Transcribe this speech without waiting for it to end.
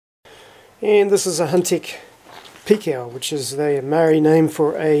And this is a Huntec Pikau, which is the Maori name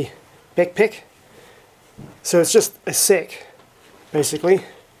for a backpack. So it's just a sack, basically.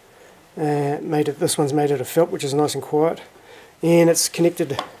 This one's made out of felt, which is nice and quiet, and it's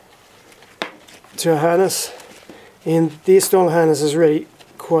connected to a harness. And their style harness is really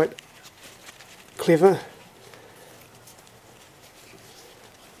quite clever.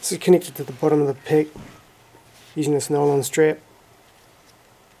 This is connected to the bottom of the pack using this nylon strap.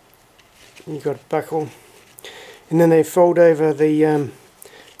 And you've got a buckle, and then they fold over the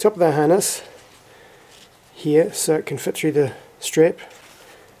top of the harness here so it can fit through the strap.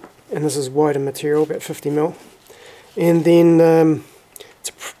 And this is wider material, about 50mm. And then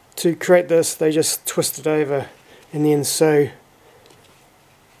to create this, they just twist it over and then sew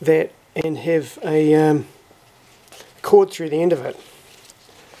that and have a cord through the end of it.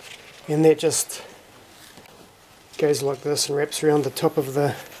 And that just goes like this and wraps around the top of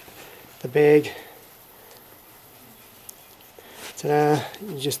the bag. Ta-da!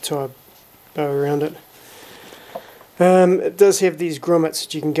 You just tie a bow around it. It does have these grommets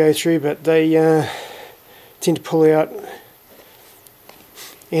that you can go through, but they tend to pull out,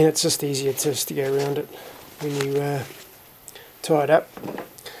 and it's just easier just to go around it when you tie it up.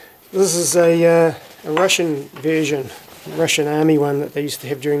 This is a Russian version, Russian army one that they used to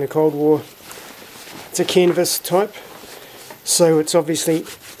have during the Cold War. It's a canvas type, so it's obviously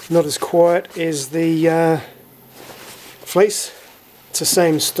not as quiet as the fleece. It's the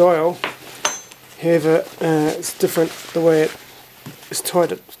same style. However, it's different the way it is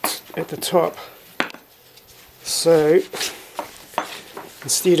tied at the top. So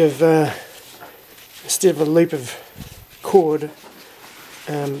instead of a loop of cord,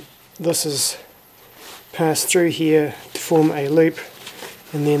 this is passed through here to form a loop,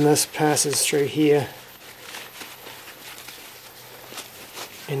 and then this passes through here,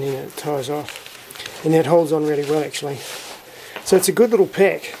 and then it ties off, and that holds on really well actually. So it's a good little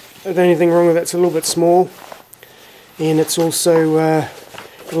pack. The only thing wrong with it, it's a little bit small, and it's also a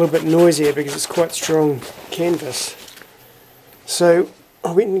little bit noisier because it's quite strong canvas. So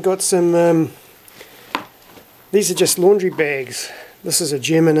I went and got some, these are just laundry bags. This is a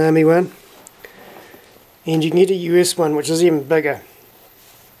German army one, and you can get a US one which is even bigger.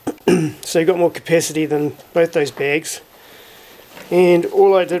 So you've got more capacity than both those bags. And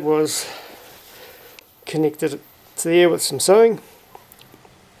all I did was connect it to there with some sewing.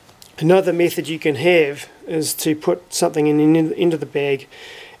 Another method you can have is to put something into the bag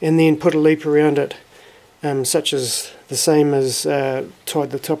and then put a loop around it, such as the same as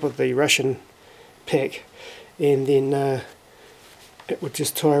tied the top of the Russian pack, and then it would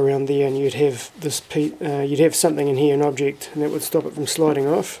just tie around there, and you'd have this you'd have something in here, an object, and that would stop it from sliding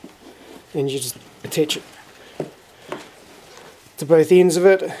off, and you just attach it to both ends of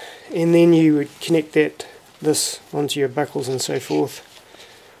it, and then you would connect this onto your buckles and so forth.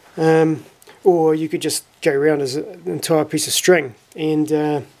 Or you could just go around as an entire piece of string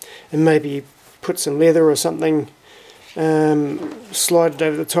and maybe put some leather or something, slide it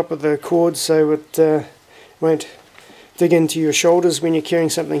over the top of the cord so it won't dig into your shoulders when you're carrying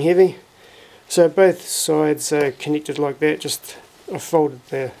something heavy. So both sides are connected like that. Just I folded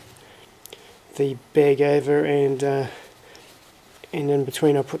the bag over, and in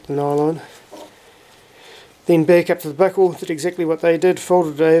between I put the nylon. Then back up to the buckle, did exactly what they did,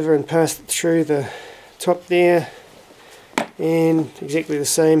 folded it over and passed it through the top there, and exactly the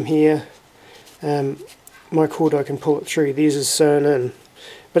same here. My cord, I can pull it through, theirs is sewn in,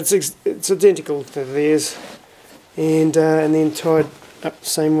 but it's identical to theirs, and then tied up the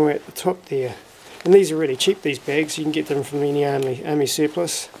same way at the top there. And these are really cheap, these bags, you can get them from any army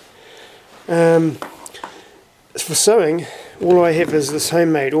surplus. For sewing, all I have is this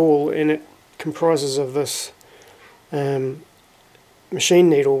homemade awl, and it comprises of this machine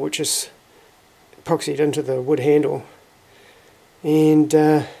needle which is epoxied into the wood handle, and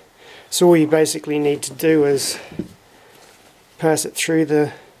so all you basically need to do is pass it through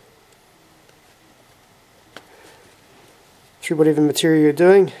whatever material you're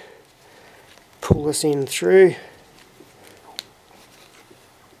doing, pull this end through,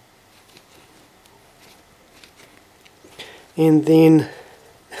 and then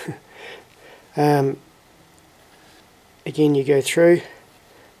again you go through,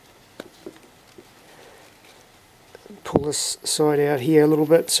 pull this side out here a little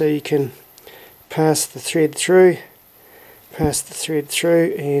bit so you can pass the thread through,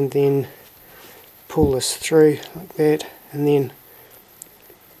 and then pull this through like that, and then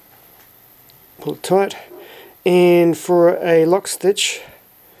pull it tight. And for a lock stitch,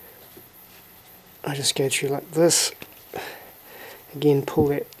 I just go through like this, Again, pull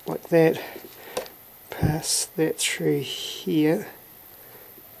that like that, pass that through here,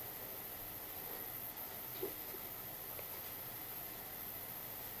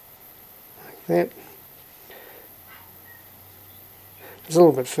 like that. It's a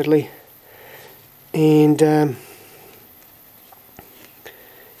little bit fiddly, and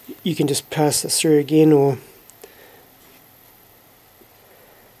you can just pass this through again, or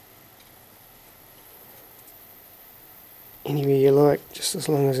anywhere you like, just as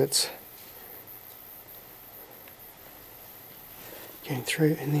long as it's going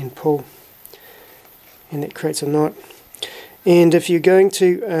through, and then pull, and that creates a knot. And if you're going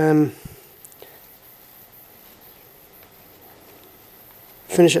to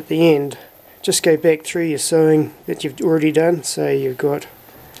finish at the end, just go back through your sewing that you've already done. So you've got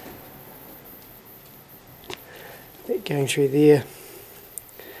that going through there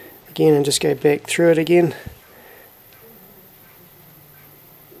again, and just go back through it again.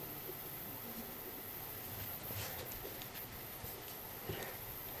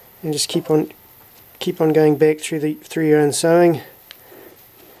 And just keep on going back through your own sewing.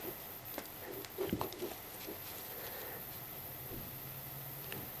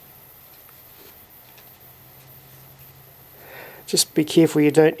 Just be careful you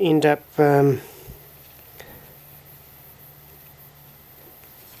don't end up getting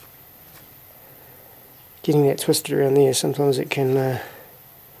that twisted around there. Sometimes it can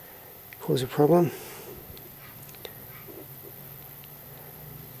cause a problem.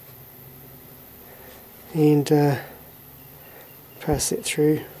 And pass that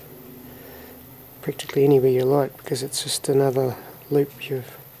through practically anywhere you like, because it's just another loop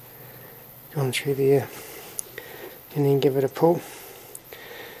you've gone through there. And then give it a pull,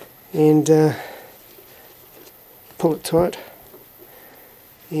 and pull it tight,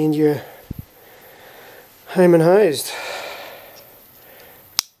 and you're home and hosed.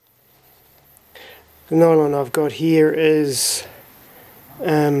 The nylon I've got here is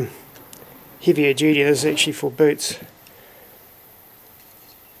heavier duty. This is actually for boots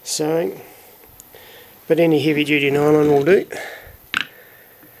sewing, but any heavy duty nylon will do.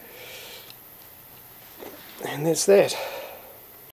 And that's that.